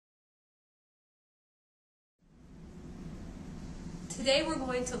Today we're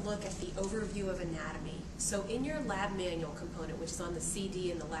going to look at the overview of anatomy. So in your lab manual component, which is on the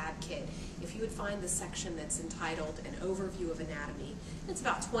CD in the lab kit, if you would find the section that's entitled An Overview of Anatomy, it's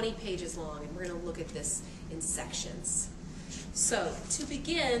about 20 pages long, and we're going to look at this in sections. So to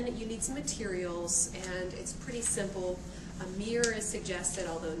begin, you need some materials, and it's pretty simple. A mirror is suggested,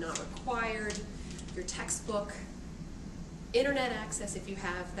 although not required. Your textbook, internet access if you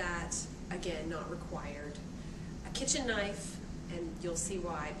have that, again, not required. A kitchen knife, and you'll see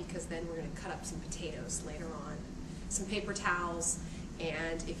why, because then we're going to cut up some potatoes later on. Some paper towels,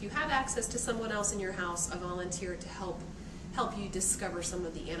 and if you have access to someone else in your house, a volunteer to help you discover some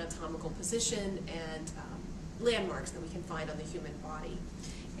of the anatomical position and landmarks that we can find on the human body,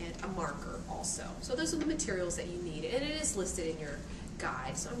 and a marker also. So those are the materials that you need, and it is listed in your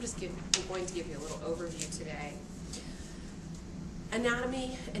guide, so I'm going to give you a little overview today.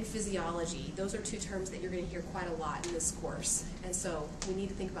 Anatomy and physiology, those are two terms that you're going to hear quite a lot in this course, and so we need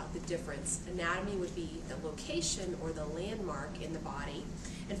to think about the difference. Anatomy would be the location or the landmark in the body,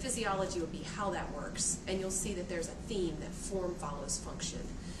 and physiology would be how that works, and you'll see that there's a theme that form follows function.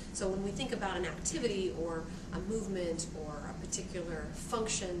 So when we think about an activity or a movement or a particular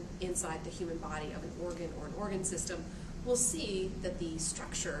function inside the human body of an organ or an organ system, we'll see that the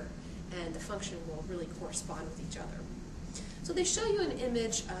structure and the function will really correspond with each other. So they show you an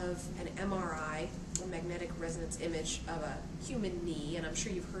image of an MRI, a magnetic resonance image of a human knee, and I'm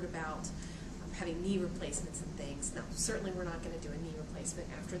sure you've heard about having knee replacements and things. Now, certainly we're not going to do a knee replacement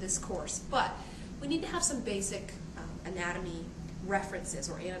after this course, but we need to have some basic anatomy references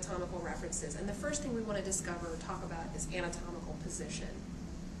or anatomical references, and the first thing we want to discover or talk about is anatomical position.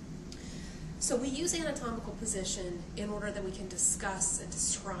 So we use anatomical position in order that we can discuss and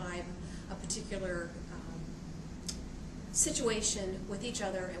describe a particular situation with each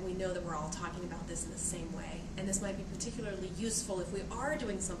other, and we know that we're all talking about this in the same way. And this might be particularly useful if we are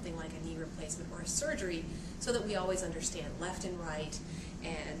doing something like a knee replacement or a surgery, so that we always understand left and right,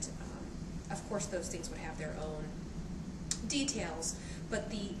 and of course those things would have their own details. But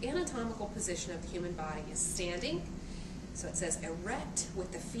the anatomical position of the human body is standing. So it says erect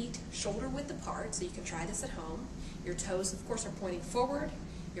with the feet shoulder width apart, so you can try this at home. Your toes, of course, are pointing forward.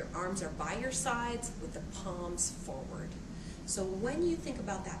 Your arms are by your sides with the palms forward. So when you think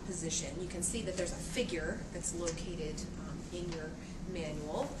about that position, you can see that there's a figure that's located in your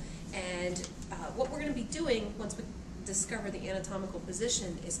manual. And what we're going to be doing once we discover the anatomical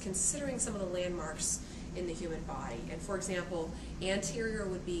position is considering some of the landmarks in the human body. And for example, anterior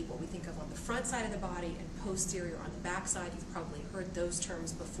would be what we think of on the front side of the body, and posterior on the back side. You've probably heard those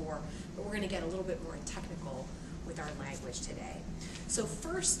terms before, but we're going to get a little bit more technical with our language today. So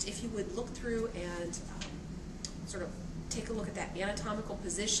first, if you would look through and sort of take a look at that anatomical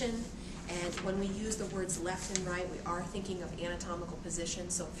position, and when we use the words left and right, we are thinking of anatomical position.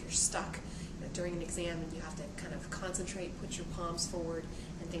 So if you're stuck during an exam and you have to kind of concentrate, put your palms forward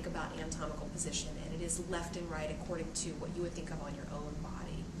and think about anatomical position, and it is left and right according to what you would think of on your own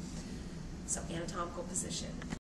body. So anatomical position.